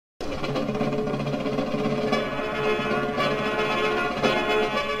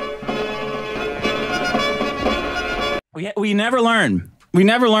We never learn. We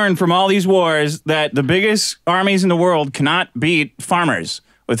never learn from all these wars that the biggest armies in the world cannot beat farmers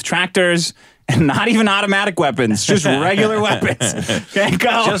with tractors and not even automatic weapons, just regular weapons. Okay,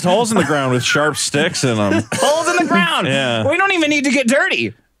 go. Just holes in the ground with sharp sticks in them. Holes in the ground. Yeah. We don't even need to get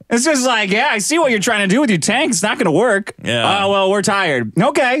dirty. It's just like, yeah, I see what you're trying to do with your tank. It's not going to work. Yeah. Oh, well, we're tired.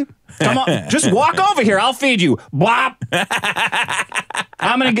 Okay. Come on. Just walk over here. I'll feed you. Blop.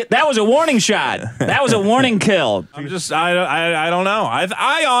 I'm going to get, that was a warning shot. That was a warning kill. I don't know.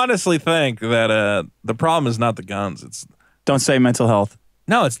 I honestly think that the problem is not the guns. It's Don't say mental health.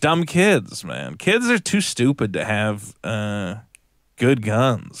 No, it's dumb kids, man. Kids are too stupid to have good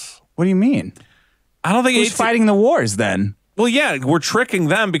guns. What do you mean? I don't think Who's fighting the wars then? Well, yeah, we're tricking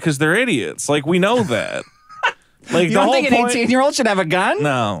them because they're idiots. Like, we know that. Like, You don't think an 18-year-old should have a gun?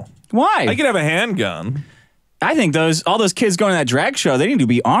 No. Why? I could have a handgun. I think all those kids going to that drag show, they need to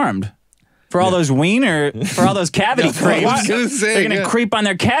be armed. For all those for all those cavity creeps. They're going to creep on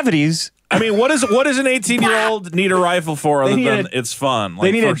their cavities. I mean, what does an 18-year-old need a rifle for other than it's fun? Like,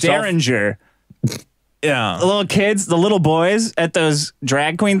 they need a Derringer. Yeah. The little kids, the little boys at those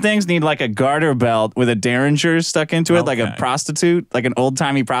drag queen things need like a garter belt with a Derringer stuck into it, like a prostitute, like an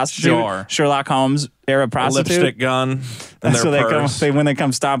old-timey prostitute. Sure. Sherlock Holmes era prostitute. A lipstick gun. And so when they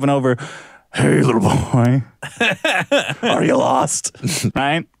come stomping over, hey, little boy, are you lost?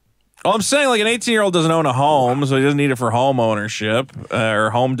 Right? Well, I'm saying like an 18-year-old doesn't own a home, so he doesn't need it for home ownership or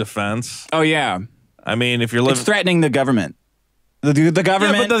home defense. Oh, yeah. I mean, if you're living... It's threatening the government. The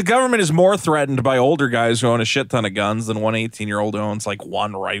government... Yeah, but the government is more threatened by older guys who own a shit ton of guns than one 18-year-old who owns like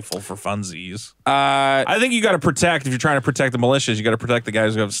one rifle for funsies. I think you got to protect, if you're trying to protect the militias, you got to protect the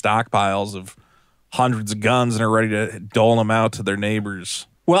guys who have stockpiles of hundreds of guns and are ready to dole them out to their neighbors.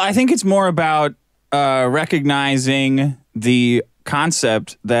 Well, I think it's more about recognizing the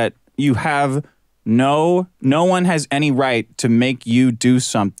concept that you have no one has any right to make you do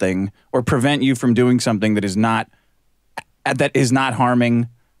something or prevent you from doing something that is not harming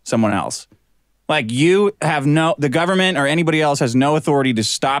someone else. Like the government or anybody else has no authority to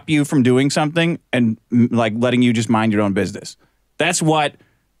stop you from doing something and like letting you just mind your own business. That is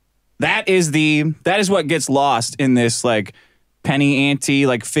what gets lost in this like penny ante,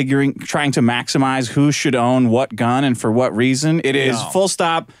 like trying to maximize who should own what gun and for what reason. It is full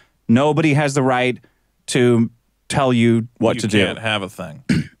stop. Nobody has the right to tell you what to do. You can't have a thing.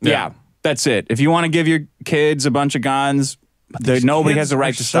 Yeah, that's it. If you want to give your kids a bunch of guns, nobody has the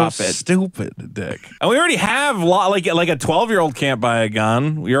right to stop it. Stupid, Dick. And we already have like a 12-year-old can't buy a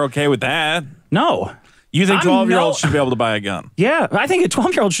gun. You're okay with that? No. You think 12-year-olds should be able to buy a gun? Yeah, I think a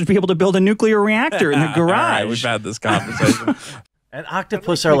 12-year-old should be able to build a nuclear reactor in the garage. Right, we've had this conversation. And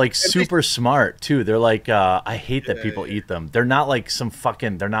octopus are like super smart too. They're like, I hate that people eat them. They're not like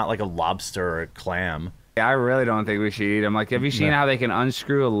they're not like a lobster or a clam. Yeah, I really don't think we should eat them. Like, have you seen how they can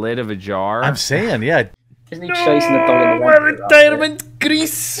unscrew a lid of a jar? I'm saying, yeah. Isn't he chasing the dog in the we're retirement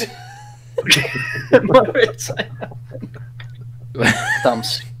Greece. Damn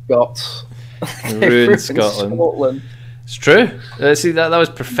Scots. Ruined Scotland. It's true. See, that was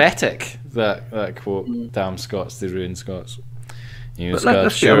prophetic, that quote. Damn Scots, they ruined Scots. You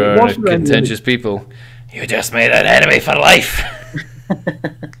Scots sure are a contentious people. You just made an enemy for life.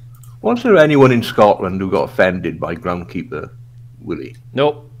 Was there anyone in Scotland who got offended by groundkeeper Willie?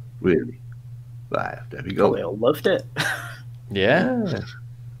 Nope. Really? Right, there we go. They all loved it. Yeah.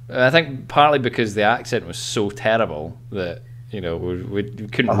 I think partly because the accent was so terrible that, you know, we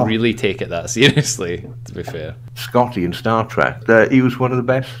couldn't really take it that seriously, to be fair. Scotty in Star Trek, he was one of the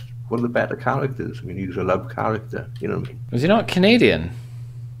better characters. I mean, he was a love character, you know what I mean? Was he not Canadian?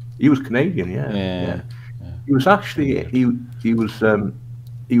 He was Canadian, yeah. He was actually, he was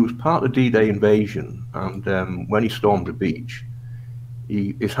part of the D-Day invasion, and when he stormed the beach,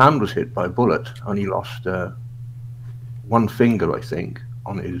 his hand was hit by a bullet, and he lost one finger, I think,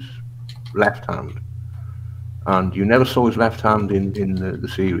 on his left hand. And you never saw his left hand in the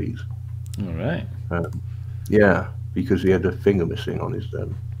series. All right. Yeah, because he had a finger missing on his...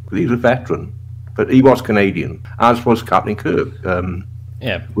 he's a veteran, but he was Canadian, as was Captain Kirk.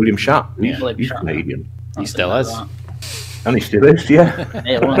 Yeah. William Shatner, he's Canadian. He still is. And he still is,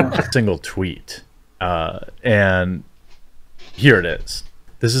 yeah. Single tweet. And here it is.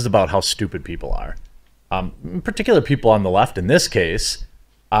 This is about how stupid people are. In particular, people on the left in this case.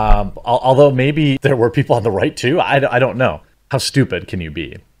 Although maybe there were people on the right too. I don't know. How stupid can you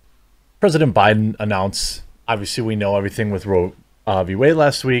be? President Biden announced, obviously we know everything with Roe v. Wade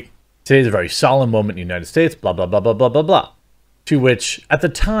last week. Today's a very solemn moment in the United States, blah, blah, blah, blah, blah, blah, blah. To which, at the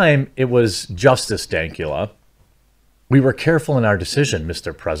time, it was Justice Dankula. We were careful in our decision,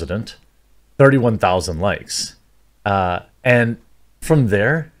 Mr. President. 31,000 likes. And from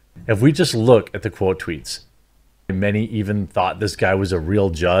there, if we just look at the quote tweets, many even thought this guy was a real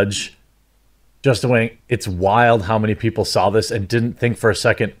judge. Just the it's wild how many people saw this and didn't think for a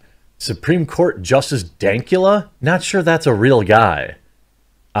second, Supreme Court Justice Dankula? Not sure that's a real guy.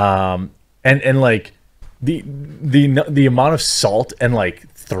 And like the amount of salt and like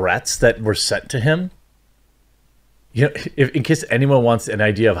threats that were sent to him. You know, in case anyone wants an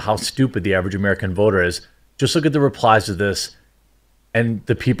idea of how stupid the average American voter is, just look at the replies to this and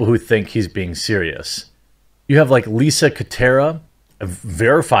the people who think he's being serious. You have like Lisa Katera, a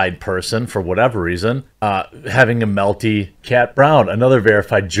verified person for whatever reason, having a melty. Cat Brown, another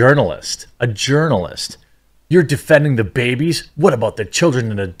verified journalist. A journalist. You're defending the babies? What about the children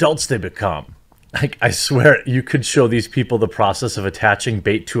and adults they become? Like, I swear, you could show these people the process of attaching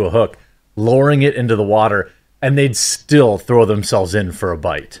bait to a hook, lowering it into the water, and they'd still throw themselves in for a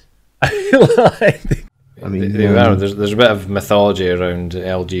bite. I mean, there's a bit of mythology around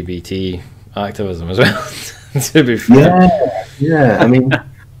LGBT activism as well. To be fair. Yeah. I mean,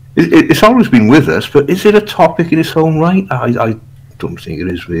 it's always been with us, but is it a topic in its own right? I don't think it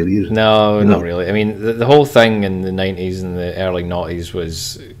is really, is it? No, not really. I mean, the whole thing in the 90s and the early 90s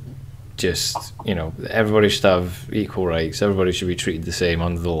was just, you know, everybody should have equal rights, everybody should be treated the same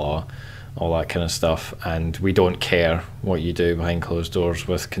under the law, all that kind of stuff, and we don't care what you do behind closed doors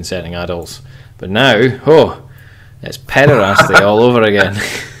with consenting adults. But now, it's pederasty all over again.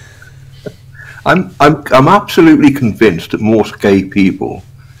 I'm absolutely convinced that most gay people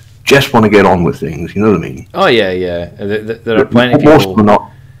just want to get on with things. You know what I mean? Oh yeah. There are plenty of most people. of them are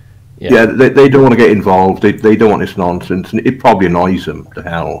not. Yeah, they don't want to get involved. They don't want this nonsense, and it probably annoys them to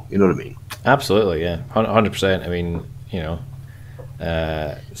hell. You know what I mean? Absolutely, yeah, 100%. I mean, you know,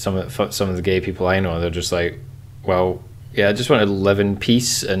 some of the gay people I know, they're just like, well, yeah, I just want to live in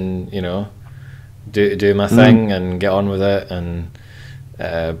peace and, you know, do my thing and get on with it, and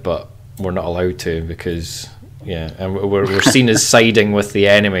but we're not allowed to because and we're seen as siding with the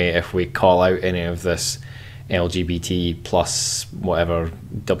enemy if we call out any of this LGBT plus whatever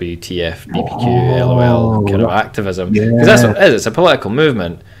WTF BPQ LOL kind of activism, because that's what it is. It's a political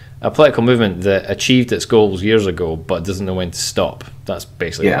movement that achieved its goals years ago but doesn't know when to stop. That's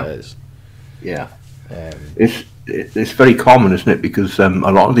basically what it is. Yeah, it's very common, isn't it? Because a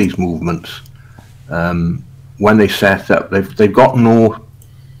lot of these movements, when they set up, they've got no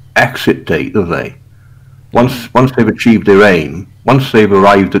exit date, have they? Once they've achieved their aim, once they've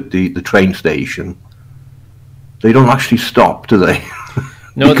arrived at the train station, they don't actually stop, do they?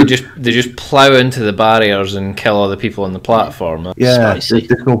 No, they just plough into the barriers and kill all the people on the platform. There's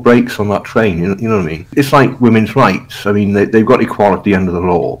no brakes on that train. You know what I mean? It's like women's rights. I mean, they've got equality under the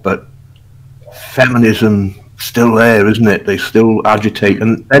law, but feminism still there, isn't it? They still agitate,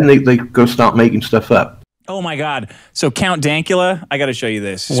 and then they go start making stuff up. Oh my God! So Count Dankula, I got to show you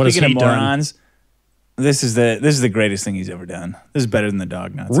this. What Speaking has he of morons, this is the greatest thing he's ever done. This is better than the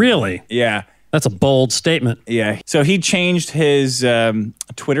dog nuts. Really? Yeah. That's a bold statement. Yeah. So he changed his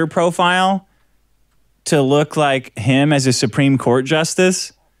Twitter profile to look like him as a Supreme Court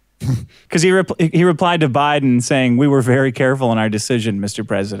justice, because he replied to Biden saying, "We were very careful in our decision, Mr.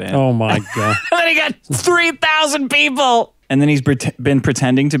 President." Oh my God! And then he got 3,000 people, and then he's been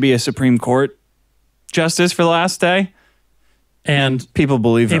pretending to be a Supreme Court justice for the last day, and people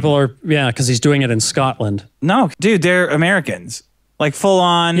believe him. People are because he's doing it in Scotland. No, dude, they're Americans. Like full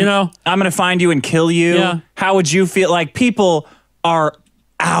on, you know, I'm going to find you and kill you. Yeah. How would you feel? Like people are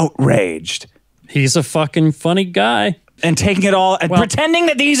outraged. He's a fucking funny guy. And taking it all and pretending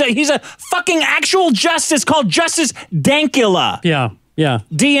that he's a fucking actual justice called Justice Dankula. Yeah.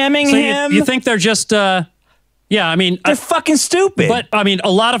 DMing him. You think they're just, I mean. They're fucking stupid. But, I mean, a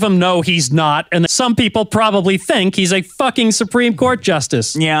lot of them know he's not. And some people probably think he's a fucking Supreme Court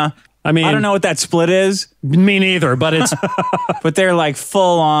justice. Yeah. I mean, I don't know what that split is. Me neither, but it's but they're like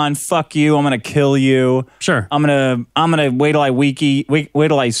full on fuck you, I'm gonna kill you. Sure. I'm gonna wait till I wait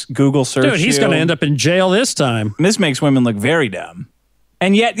till I Google search. Dude, he's gonna end up in jail this time. And this makes women look very dumb.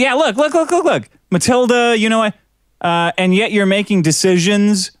 And yet, look. Matilda, you know what? And yet you're making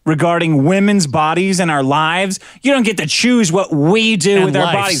decisions regarding women's bodies and our lives. You don't get to choose what we do and with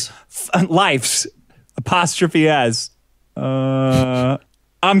our bodies. Lives. Apostrophe S.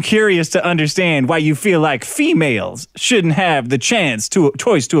 I'm curious to understand why you feel like females shouldn't have the choice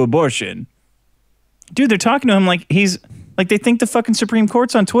to abortion. Dude, they're talking to him like they think the fucking Supreme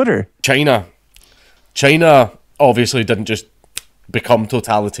Court's on Twitter. China obviously didn't just become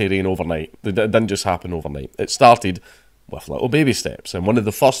totalitarian overnight. It didn't just happen overnight. It started with little baby steps. And one of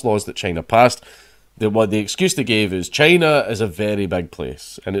the first laws that China passed, the excuse they gave is China is a very big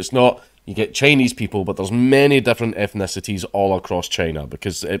place. And it's not You get Chinese people, but there's many different ethnicities all across China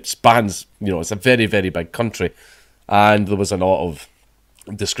because it spans, it's a very, very big country. And there was a lot of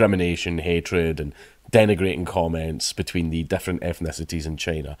discrimination, hatred, and denigrating comments between the different ethnicities in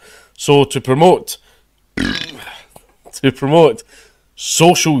China. So to promote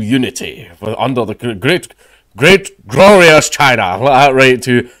social unity under the great glorious China, right?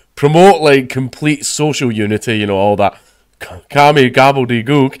 To promote like complete social unity, all that kami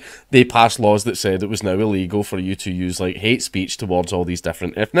gobbledygook, they passed laws that said it was now illegal for you to use like hate speech towards all these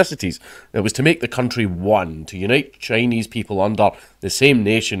different ethnicities. It was to make the country one, to unite Chinese people under the same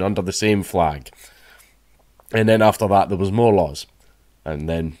nation, under the same flag. And then after that, there was more laws, and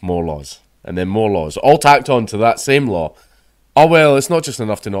then more laws, and then more laws, all tacked on to that same law. Oh, well, it's not just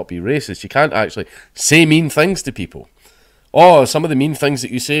enough to not be racist. You can't actually say mean things to people. Oh, some of the mean things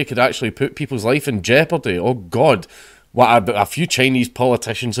that you say could actually put people's life in jeopardy. Oh, God. A few Chinese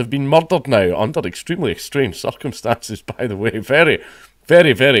politicians have been murdered now under extremely strange circumstances, by the way. Very,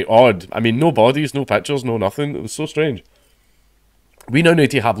 very, very odd. I mean, no bodies, no pictures, no nothing. It was so strange. We now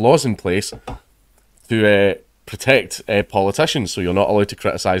need to have laws in place to protect politicians, so you're not allowed to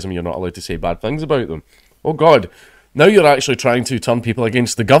criticise them, you're not allowed to say bad things about them. Oh, God. Now you're actually trying to turn people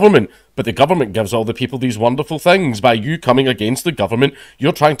against the government, but the government gives all the people these wonderful things. By you coming against the government,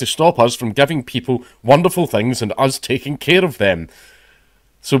 you're trying to stop us from giving people wonderful things and us taking care of them.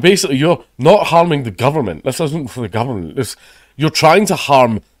 So basically, you're not harming the government. This isn't for the government. You're trying to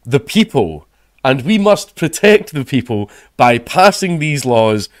harm the people, and we must protect the people by passing these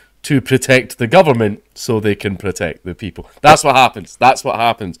laws to protect the government so they can protect the people. That's what happens. That's what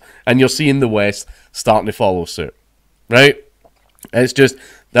happens. And you're seeing the West starting to follow suit. Right? It's just,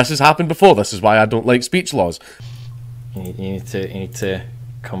 this has happened before. This is why I don't like speech laws. You need to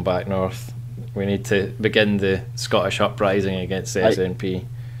come back north. We need to begin the Scottish uprising against the SNP.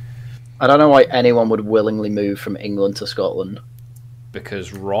 I don't know why anyone would willingly move from England to Scotland.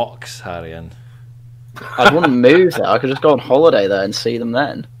 Because rocks, Harrian. I wouldn't move there. I could just go on holiday there and see them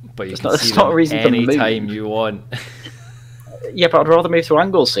then. But you it's can not, see not them a reason any to move. time you want. Yeah, but I'd rather move to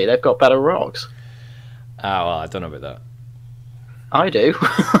Anglesey. They've got better rocks. Ah, well, I don't know about that. I do.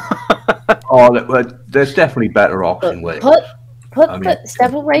 There's definitely better rocks in Wales.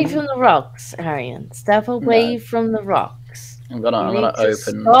 Step away from the rocks, Arian. Step away from the rocks. I'm gonna open.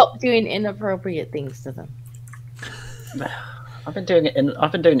 Stop doing inappropriate things to them. I've been doing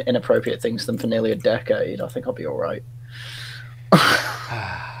inappropriate things to them for nearly a decade. I think I'll be all right.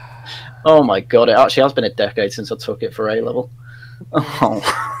 Oh my god! It actually has been a decade since I took it for A level.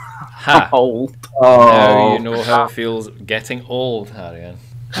 Oh. Old. Now you know how it feels getting old, Harrian.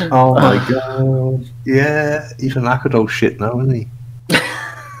 Oh my god. Yeah, he's an acadol shit now, isn't he?